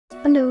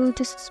Hello,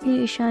 this is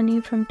me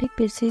Ishani from Tech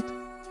Basics.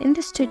 In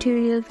this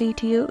tutorial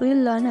video,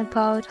 we'll learn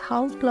about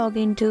how to log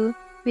into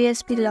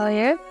VSB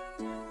Lawyer.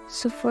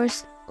 So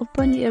first,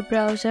 open your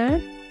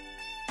browser.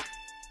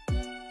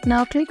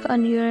 Now click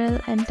on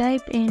URL and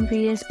type in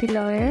VSB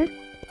Lawyer.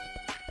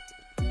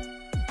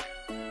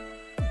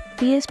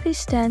 VSB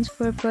stands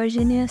for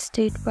Virginia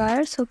State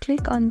Bar, so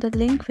click on the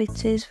link which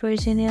says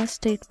Virginia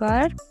State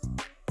Bar.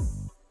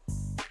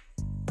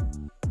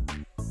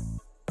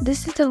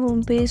 This is the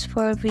home page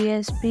for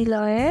VSB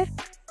Lawyer.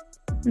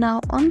 Now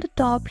on the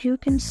top you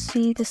can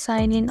see the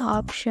sign in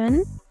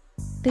option.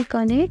 Click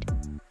on it.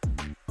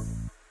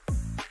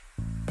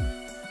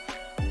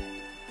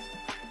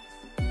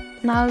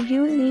 Now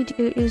you will need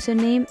your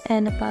username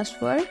and a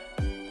password.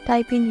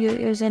 Type in your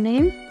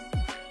username.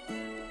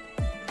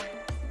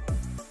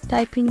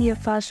 Type in your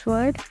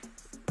password.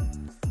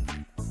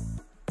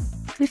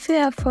 If you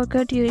have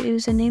forgot your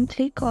username,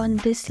 click on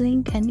this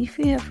link, and if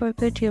you have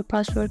forgot your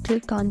password,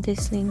 click on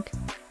this link.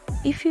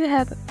 If you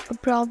have a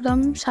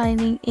problem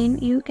signing in,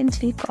 you can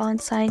click on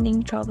sign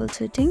in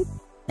troubleshooting,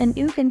 and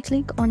you can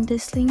click on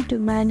this link to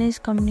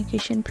manage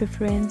communication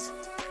preference.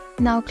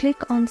 Now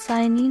click on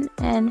sign in,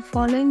 and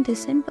following the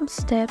simple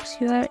steps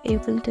you are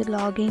able to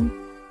log in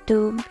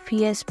to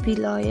VSB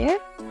Lawyer.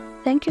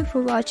 Thank you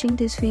for watching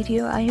this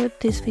video. I hope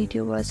this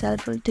video was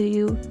helpful to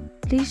you.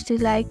 Please do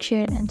like,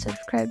 share and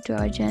subscribe to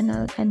our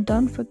channel, and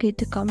don't forget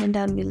to comment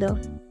down below.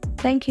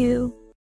 Thank you.